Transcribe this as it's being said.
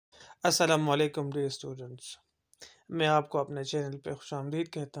अस्सलामुअलैकुम dear students, मैं आपको अपने चैनल पे खुशामदीद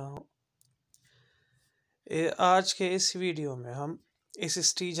कहता हूँ। आज के इस वीडियो में हम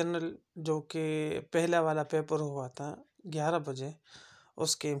SST जनरल जो कि पहला वाला पेपर हुआ था 11 बजे,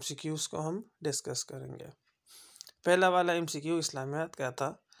 उसके MCQs को हम डिस्कस करेंगे। पहला वाला MCQ इस्लामियात का था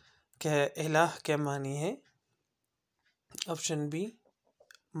कि इलाह क्या मानी है। Option B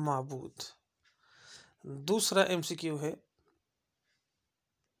माबूद। दूसरा MCQ है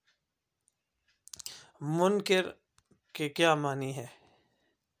मुनकर के क्या मानी है।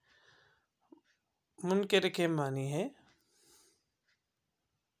 मुनकर के मानी है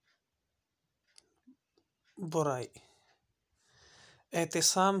बुराई।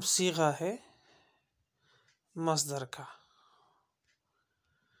 एहतिसाम सीगा है मस्दर का।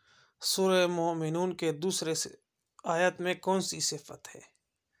 सूरह मोमिनून के दूसरे से आयत में कौन सी सिफत है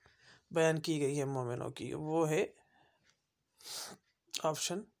बयान की गई है मोमिनों की? वो है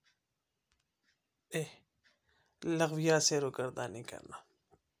ऑप्शन ए लग़विया से रुकरदानी करना।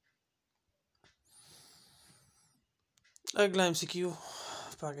 अगला MCQ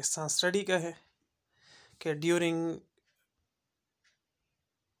पाकिस्तान स्टडी का है कि during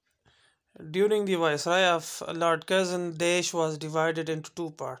the Viceroy of Lord Curzon, Desh was divided into two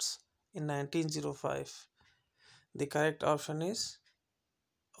parts in 1905. The correct option is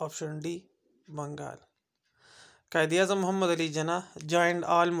option D, Bengal. Qaid-e-Azam Muhammad Ali Jinnah joined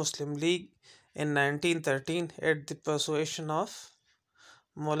All Muslim League in 1913 at the persuasion of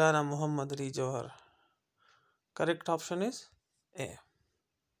Maulana Muhammad Ali Johar. Correct option is A.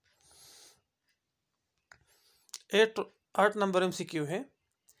 8 number MCQ है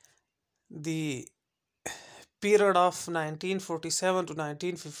the period of 1947 to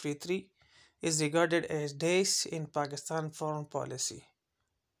 1953 is regarded as days in Pakistan foreign policy.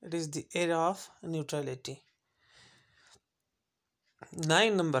 It is the era of neutrality.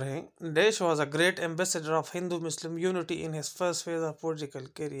 9 number है Desh was a great ambassador of Hindu-Muslim unity in his first phase of political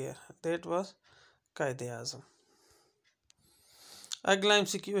career. That was Qaid-e-Azam. अगला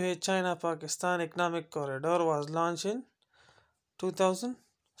MCQ है China Pakistan Economic Corridor was launched in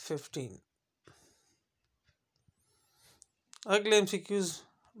 2015. अगले MCQs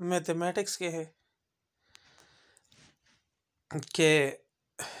mathematics के है कि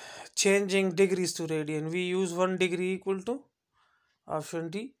changing degrees to radian we use 1 degree equal to option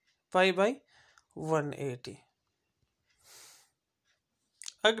D pi by 180.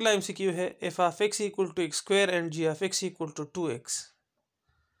 अगला MCQ है if of x equal to x square and g of x equal to 2x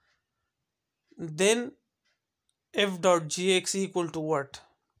then f dot gx equal to what?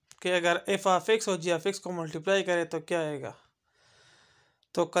 कि अगर f of x और g of x को multiply करें तो क्या आएगा?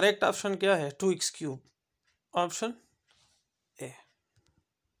 तो करेक्ट ऑप्शन क्या है? 2x cube. Option A.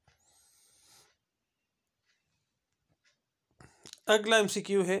 अगला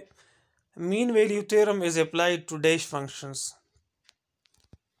MCQ है mean value theorem is applied to dash functions.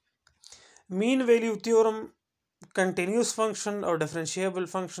 Mean value theorem continuous function और डिफरेंशिएबल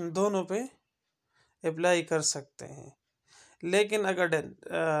फंक्शन दोनों पे अप्लाई कर सकते हैं, लेकिन अगर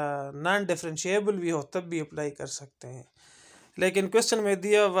नॉन डिफरेंशिएबल भी हो तब भी अप्लाई कर सकते हैं। लेकिन क्वेश्चन में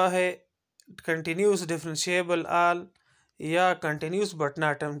दिया हुआ है कंटिन्यूस डिफरेंशिएबल ऑल या कंटिन्यूस बट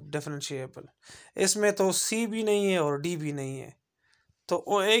नॉट डिफरेंशिएबल। इसमें तो सी भी नहीं है और डी भी नहीं है, तो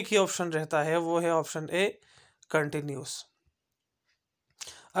वो एक ही ऑप्शन रहता है, वो है ऑप्शन ए कंटिन्यूस।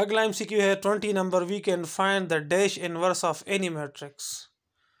 अगला MCQ है 20 number we can find the dash inverse of any matrix.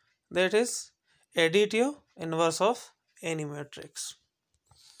 That is additive inverse of any matrix.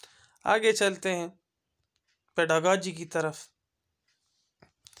 आगे चलते हैं पेडागॉजी की तरफ।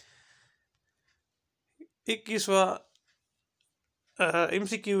 21वां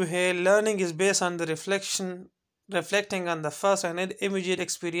MCQ है learning is based on the reflecting on the first and immediate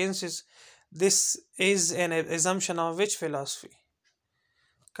experiences. This is an assumption of which philosophy?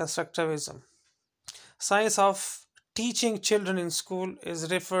 Constructivism. Science of teaching children in school is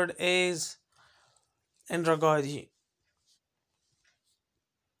referred as andragogy.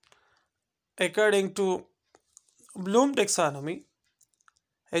 According to Bloom taxonomy,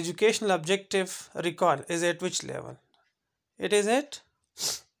 educational objective recall is at which level? It is at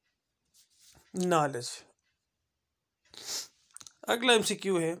knowledge. अगला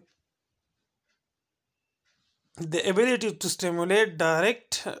MCQ है the ability to stimulate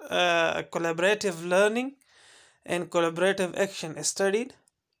direct collaborative learning and collaborative action is studied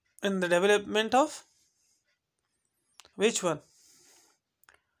in the development of which one?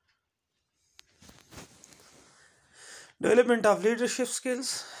 Development of leadership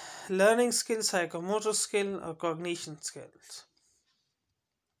skills, learning skills, psychomotor skill or cognition skills.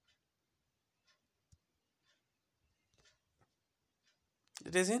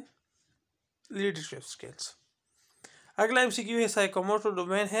 It is in leadership skills. अगला MCQ है psychomotor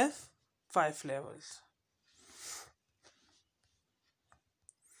domain have 5 levels.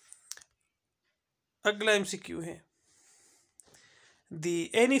 अगला MCQ है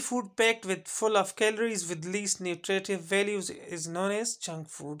any food packed with full of calories with least nutritive values is known as junk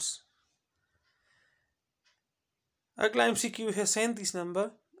foods। अगला MCQ है 37 number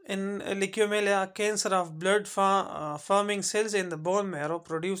in leukemia cancer of blood forming cells in the bone marrow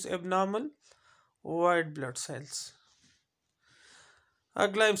produce abnormal white blood cells।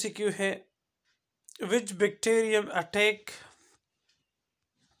 अगला MCQ है which bacterium attack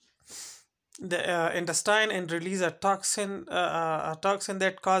the intestine and release a toxin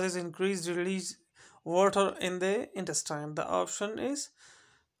that causes increased release water in the intestine। The option is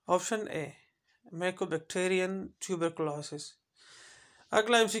option A mycobacterium tuberculosis।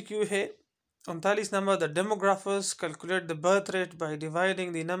 अगला MCQ है 39 number the demographers calculate the birth rate by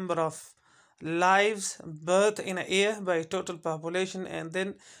dividing the number of lives birth in a year by total population and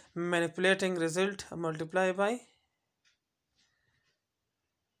then manipulating result multiply by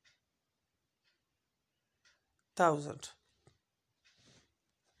 1000।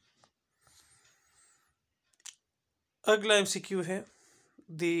 अगला MCQ है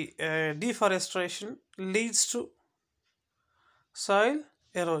deforestation leads to soil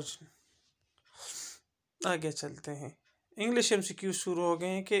erosion। आगे चलते हैं। English MCQ शुरू हो गए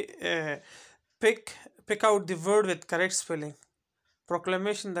हैं कि pick out the word with correct spelling।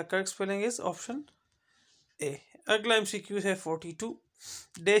 proclamation the correct spelling is option A। अगला MCQ है 42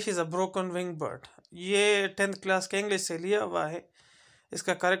 dash is a broken wing bird। ये 10th क्लास के इंग्लिश से लिया हुआ है।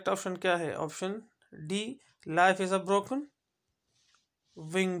 इसका करेक्ट ऑप्शन क्या है? Option D life is a broken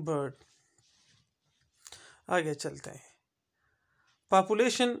wing bird. आगे चलते हैं।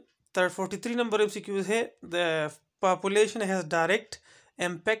 पॉपुलेशन 43 नंबर MCQ है the population has direct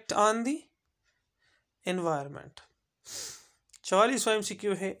impact on the environment. 44वां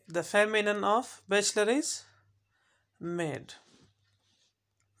MCQ है the feminine of bachelor is made.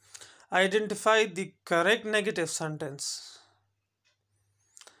 Identify the correct negative sentence।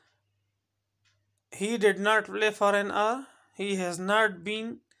 He did not play for an hour। He has not been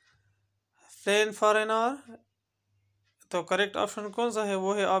playing for an hour। तो correct option कौन सा है?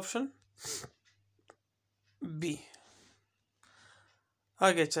 वो है option B.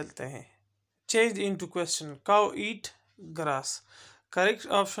 आगे चलते हैं। चेंज इनटू क्वेश्चन काउ ईट grass. Correct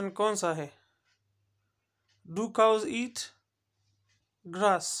option कौन सा है? Do cause eat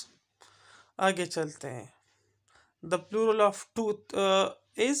grass. आगे चलते हैं। The plural of tooth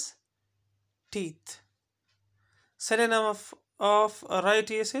is teeth. Synonym of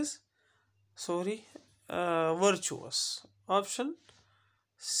righteous is virtuous. Option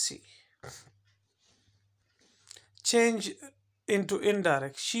C. Change into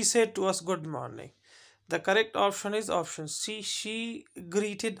indirect she said to us good morning। the correct option is option C she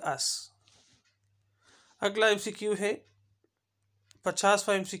greeted us। अगला MCQ है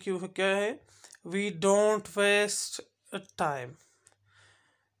 50वां MCQ क्या है? we don't waste time।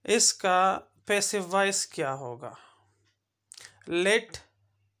 इसका passive voice क्या होगा? let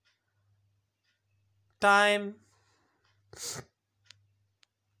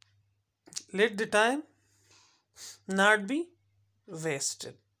the time not be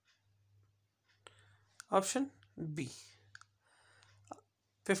wasted। Option B.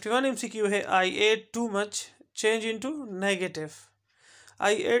 51 MCQ है I ate too much change into negative।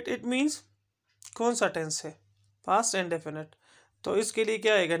 I ate it means कौन सा टेंस है? Past indefinite. तो इसके लिए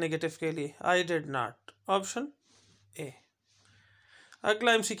क्या आएगा नेगेटिव के लिए? I did not। Option A.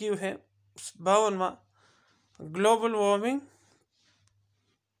 अगला MCQ है 52वां global warming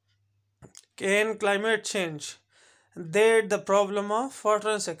and climate change that the problem of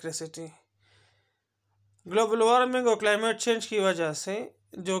water scarcity। Global warming और क्लाइमेट चेंज की वजह से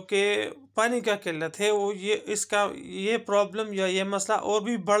जो कि पानी का किल्लत है वो ये प्रॉब्लम या ये मसला और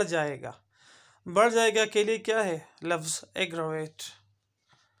भी बढ़ जाएगा। बढ़ जाएगा के लिए क्या है? लफ्ज एग्रावेट।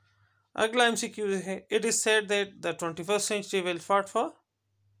 अगला MCQ है it is said that the 21st century will fight for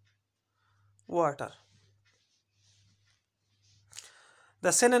water।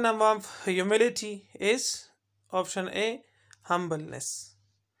 The synonym of humility is option A humbleness।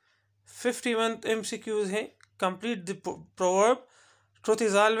 51 MCQs है complete the proverb truth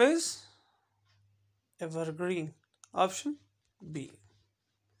is always evergreen। option B।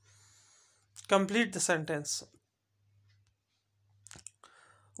 complete the sentence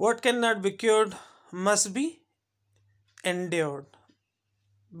what cannot be cured must be endured।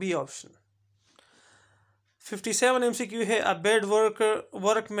 B option। 57 MCQ है a bad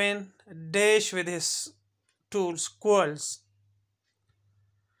workman dash with his tools quarrels।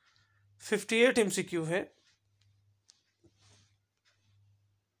 58 MCQ है।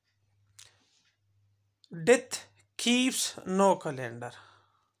 Death keeps no calendar.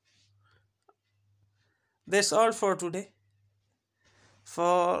 That's all for today.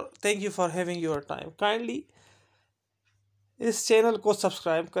 Thank you for having your time. Kindly इस channel को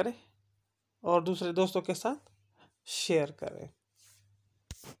subscribe करें और दूसरे दोस्तों के साथ शेयर करें।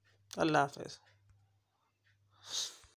 अल्लाह हाफ़िज़।